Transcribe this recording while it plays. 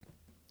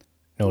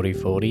Naughty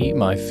 40,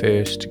 my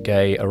first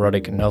gay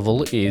erotic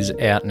novel, is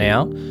out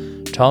now.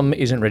 Tom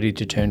isn't ready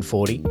to turn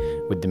 40,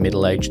 with the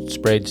middle-aged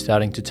spread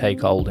starting to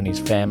take hold and his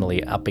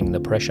family upping the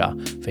pressure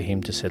for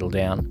him to settle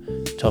down.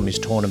 Tom is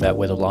torn about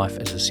whether life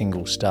as a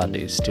single stud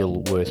is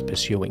still worth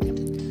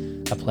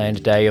pursuing. A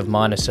planned day of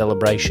minor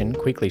celebration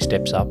quickly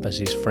steps up as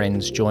his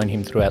friends join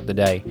him throughout the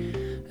day.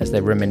 As they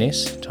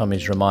reminisce, Tom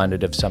is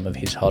reminded of some of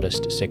his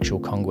hottest sexual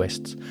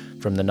conquests,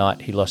 from the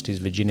night he lost his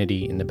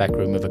virginity in the back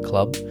room of a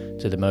club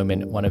to the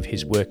moment one of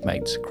his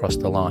workmates crossed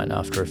the line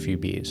after a few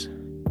beers.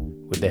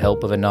 With the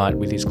help of a night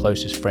with his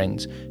closest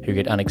friends, who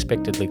get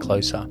unexpectedly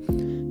closer,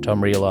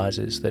 Tom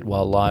realises that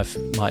while life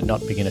might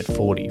not begin at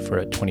 40 for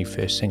a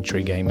 21st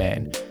century gay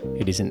man,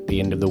 it isn't the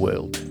end of the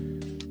world.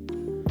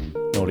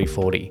 Naughty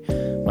 40,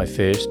 my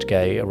first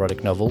gay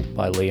erotic novel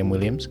by Liam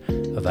Williams,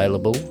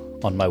 available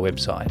on my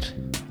website,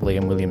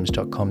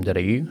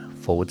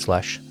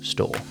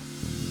 liamwilliams.com.au/store.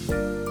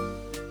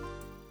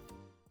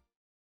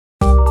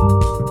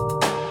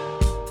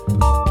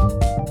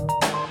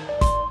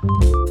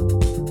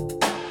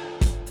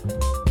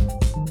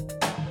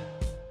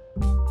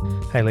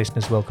 Hey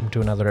listeners, welcome to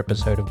another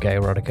episode of Gay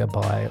Erotica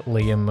by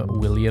Liam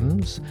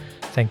Williams.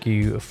 Thank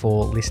you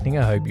for listening.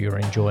 I hope you're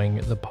enjoying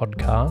the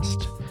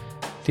podcast.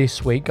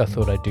 This week I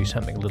thought I'd do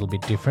something a little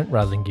bit different.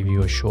 Rather than give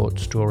you a short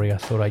story, I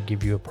thought I'd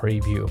give you a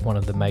preview of one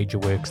of the major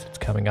works that's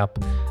coming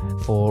up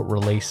for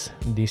release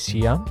this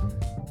year.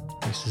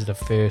 This is the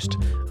first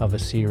of a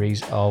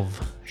series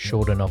of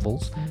shorter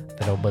novels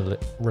that I'll be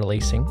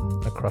releasing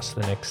across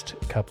the next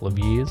couple of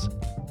years.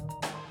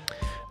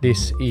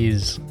 This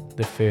is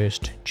the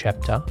first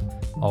chapter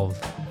of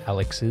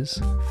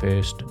Alex's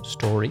first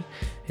story.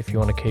 If you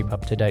want to keep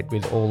up to date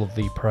with all of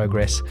the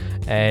progress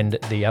and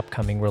the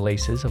upcoming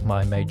releases of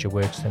my major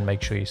works, then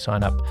make sure you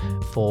sign up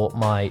for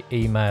my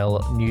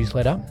email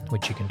newsletter,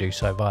 which you can do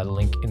so via the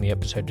link in the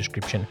episode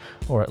description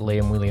or at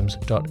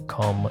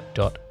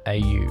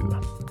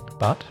liamwilliams.com.au.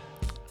 But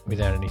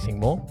without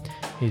anything more,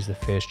 here's the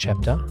first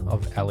chapter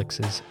of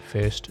Alex's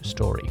first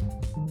story.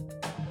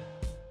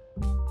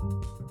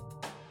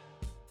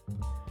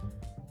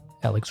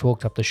 Alex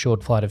walked up the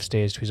short flight of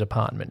stairs to his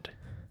apartment.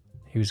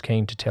 He was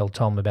keen to tell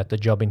Tom about the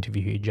job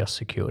interview he had just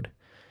secured.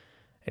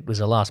 It was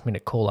a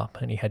last-minute call-up,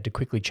 and he had to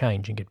quickly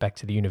change and get back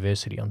to the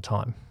university on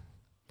time.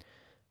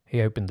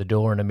 He opened the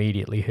door and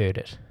immediately heard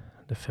it,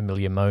 the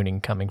familiar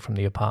moaning coming from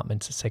the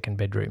apartment's second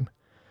bedroom.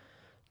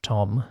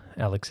 Tom,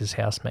 Alex's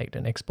housemate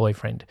and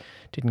ex-boyfriend,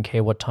 didn't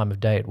care what time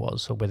of day it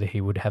was or whether he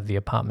would have the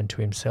apartment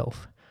to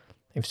himself.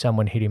 If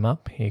someone hit him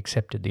up, he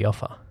accepted the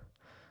offer.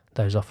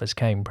 Those offers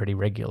came pretty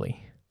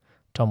regularly.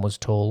 Tom was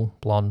tall,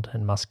 blonde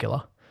and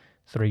muscular,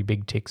 3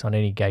 big ticks on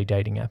any gay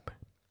dating app.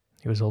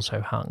 He was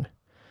also hung.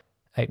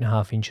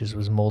 8.5 inches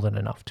was more than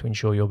enough to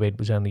ensure your bed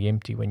was only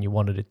empty when you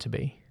wanted it to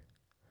be.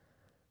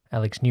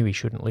 Alex knew he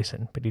shouldn't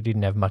listen, but he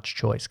didn't have much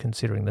choice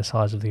considering the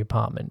size of the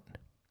apartment.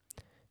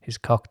 His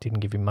cock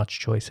didn't give him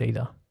much choice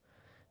either.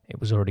 It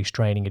was already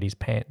straining at his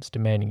pants,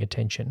 demanding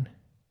attention.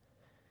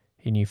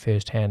 He knew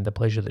firsthand the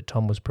pleasure that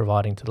Tom was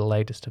providing to the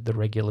latest of the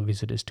regular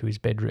visitors to his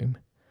bedroom.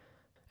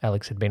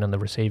 Alex had been on the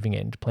receiving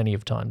end plenty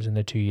of times in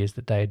the 2 years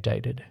that they had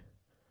dated.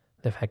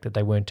 The fact that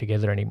they weren't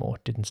together anymore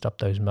didn't stop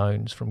those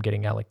moans from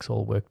getting Alex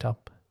all worked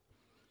up.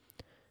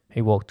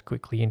 He walked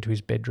quickly into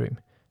his bedroom,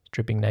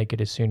 stripping naked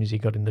as soon as he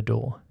got in the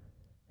door.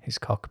 His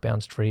cock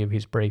bounced free of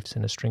his briefs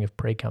and a string of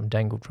pre-cum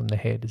dangled from the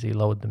head as he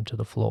lowered them to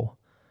the floor.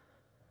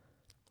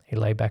 He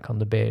lay back on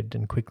the bed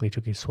and quickly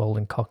took his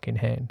swollen cock in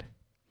hand.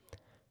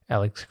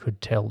 Alex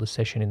could tell the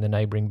session in the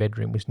neighbouring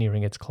bedroom was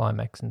nearing its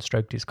climax and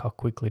stroked his cock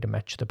quickly to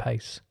match the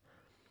pace.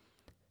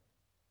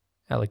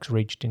 Alex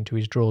reached into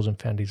his drawers and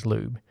found his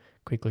lube,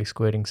 quickly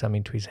squirting some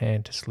into his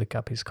hand to slick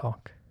up his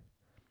cock.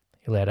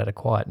 He let out a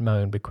quiet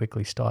moan but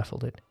quickly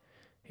stifled it.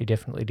 He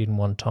definitely didn't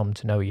want Tom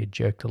to know he had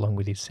jerked along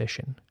with his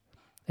session,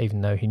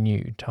 even though he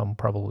knew Tom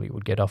probably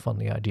would get off on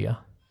the idea.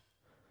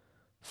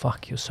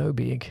 "Fuck, you're so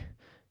big,"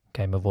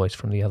 came a voice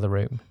from the other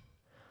room.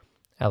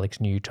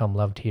 Alex knew Tom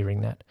loved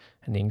hearing that,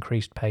 and the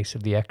increased pace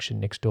of the action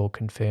next door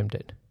confirmed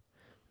it.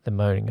 The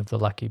moaning of the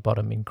lucky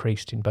bottom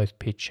increased in both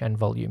pitch and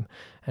volume,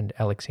 and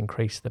Alex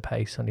increased the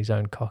pace on his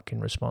own cock in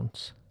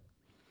response.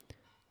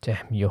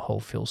 "Damn, your hole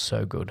feels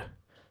so good,"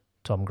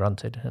 Tom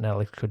grunted, and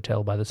Alex could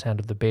tell by the sound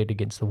of the bed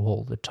against the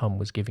wall that Tom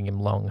was giving him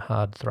long,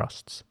 hard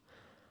thrusts.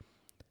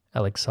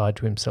 Alex sighed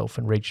to himself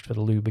and reached for the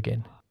lube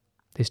again.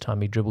 This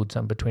time he dribbled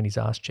some between his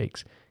arse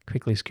cheeks,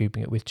 quickly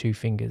scooping it with 2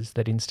 fingers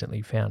that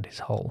instantly found his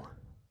hole.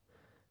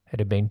 It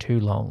had been too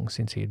long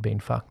since he had been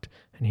fucked,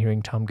 and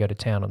hearing Tom go to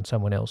town on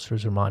someone else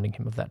was reminding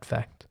him of that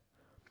fact.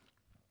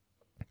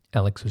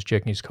 Alex was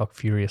jerking his cock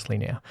furiously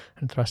now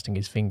and thrusting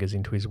his fingers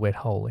into his wet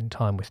hole in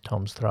time with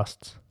Tom's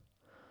thrusts.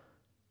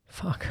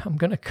 "Fuck, I'm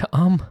gonna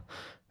come,"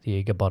 the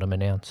eager bottom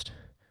announced.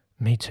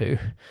 "Me too,"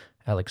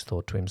 Alex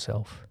thought to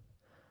himself.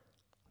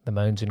 The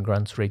moans and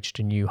grunts reached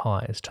a new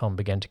high as Tom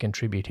began to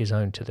contribute his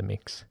own to the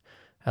mix.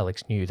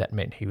 Alex knew that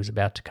meant he was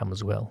about to come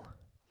as well.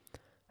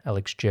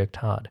 Alex jerked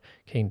hard,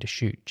 keen to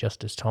shoot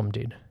just as Tom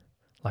did,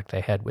 like they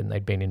had when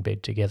they'd been in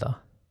bed together.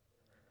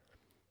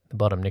 The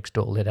bottom next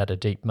door let out a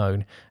deep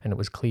moan, and it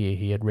was clear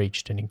he had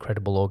reached an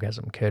incredible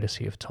orgasm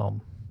courtesy of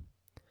Tom.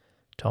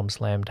 Tom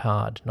slammed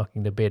hard,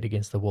 knocking the bed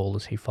against the wall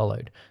as he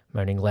followed,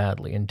 moaning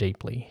loudly and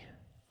deeply.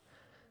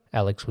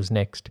 Alex was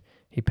next.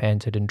 He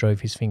panted and drove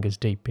his fingers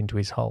deep into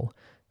his hole,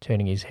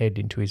 turning his head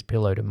into his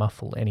pillow to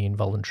muffle any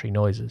involuntary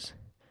noises.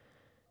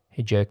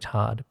 He jerked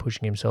hard,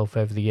 pushing himself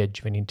over the edge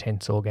of an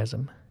intense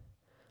orgasm.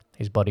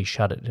 His body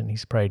shuddered and he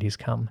sprayed his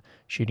cum,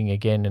 shooting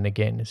again and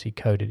again as he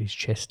coated his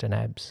chest and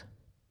abs.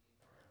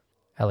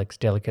 Alex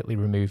delicately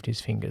removed his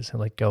fingers and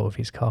let go of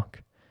his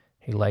cock.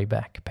 He lay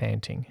back,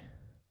 panting.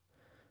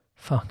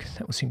 "Fuck,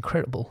 that was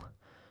incredible,"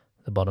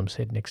 the bottom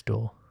said next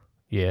door.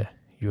 "Yeah,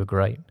 you were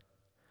great."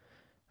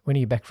 "When are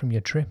you back from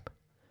your trip?"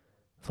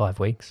 5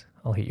 weeks.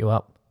 I'll hit you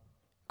up."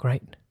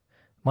 "Great.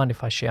 Mind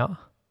if I shower?"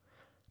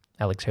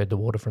 Alex heard the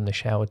water from the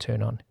shower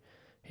turn on.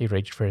 He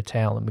reached for a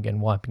towel and began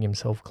wiping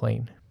himself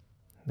clean.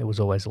 There was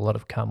always a lot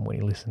of cum when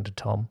he listened to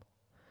Tom.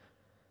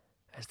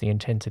 As the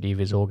intensity of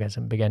his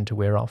orgasm began to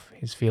wear off,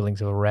 his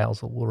feelings of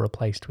arousal were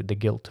replaced with the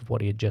guilt of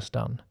what he had just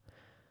done,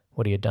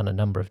 what he had done a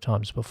number of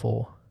times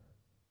before.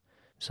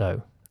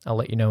 "So, I'll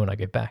let you know when I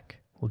get back.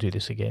 We'll do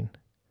this again."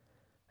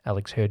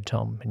 Alex heard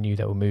Tom and knew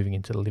they were moving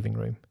into the living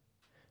room.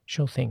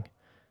 "Sure thing.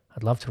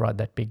 I'd love to ride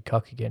that big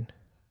cock again."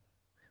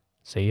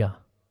 "See ya."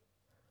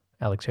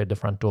 Alex heard the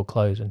front door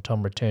close and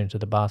Tom returned to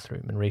the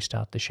bathroom and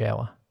restart the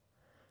shower.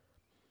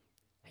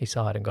 He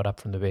sighed and got up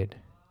from the bed.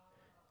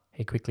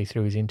 He quickly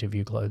threw his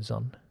interview clothes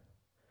on.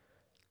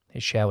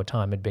 His shower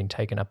time had been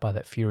taken up by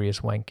that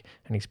furious wank,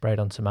 and he sprayed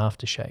on some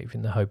aftershave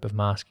in the hope of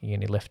masking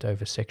any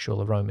leftover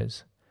sexual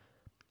aromas.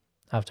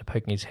 After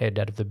poking his head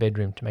out of the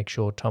bedroom to make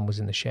sure Tom was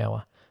in the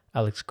shower,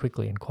 Alex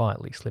quickly and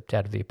quietly slipped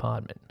out of the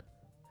apartment.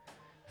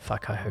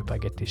 Fuck, I hope I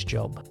get this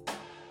job.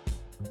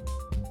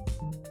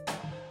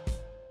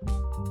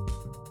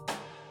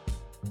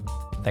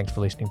 Thanks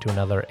for listening to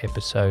another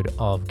episode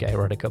of Gay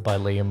Erotica by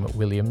Liam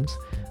Williams.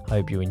 I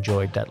hope you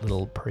enjoyed that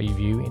little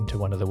preview into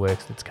one of the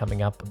works that's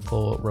coming up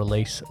for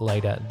release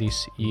later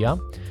this year.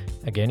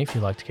 Again, if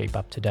you'd like to keep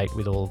up to date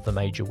with all of the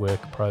major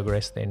work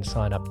progress, then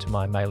sign up to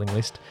my mailing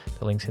list.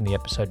 The link's in the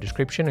episode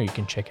description, or you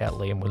can check out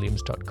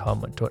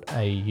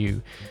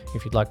liamwilliams.com.au.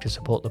 If you'd like to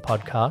support the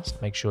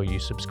podcast, make sure you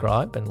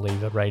subscribe and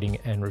leave a rating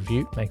and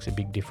review. It makes a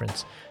big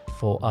difference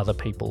for other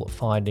people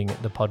finding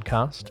the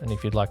podcast. And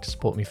if you'd like to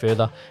support me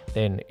further,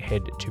 then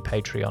head to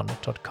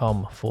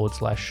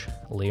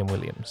patreon.com/Liam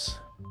Williams.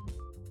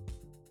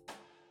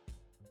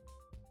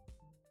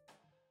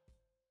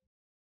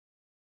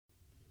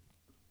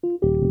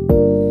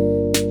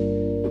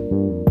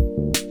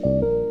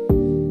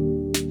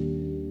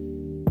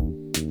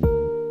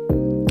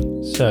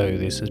 So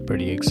this is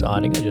pretty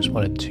exciting. I just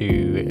wanted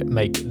to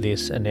make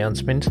this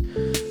announcement.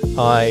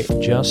 I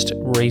just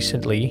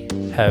recently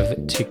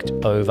have ticked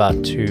over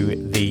to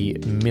the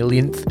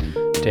 1,000,000th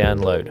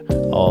download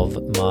of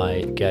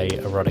my Gay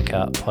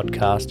Erotica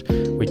podcast,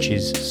 which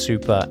is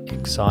super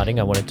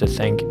exciting. I wanted to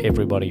thank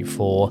everybody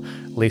for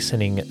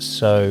listening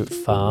so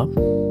far.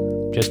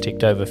 Just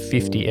ticked over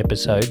 50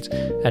 episodes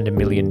and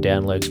 1,000,000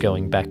 downloads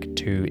going back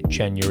to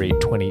January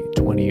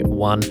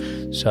 2021.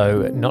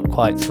 So not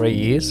quite 3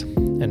 years,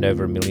 and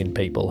over 1,000,000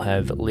 people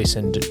have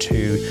listened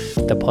to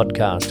the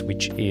podcast,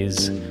 which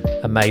is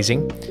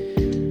amazing.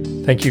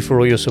 Thank you for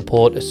all your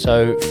support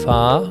so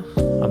far.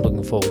 I'm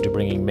looking forward to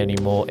bringing many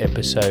more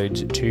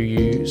episodes to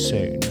you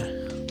soon.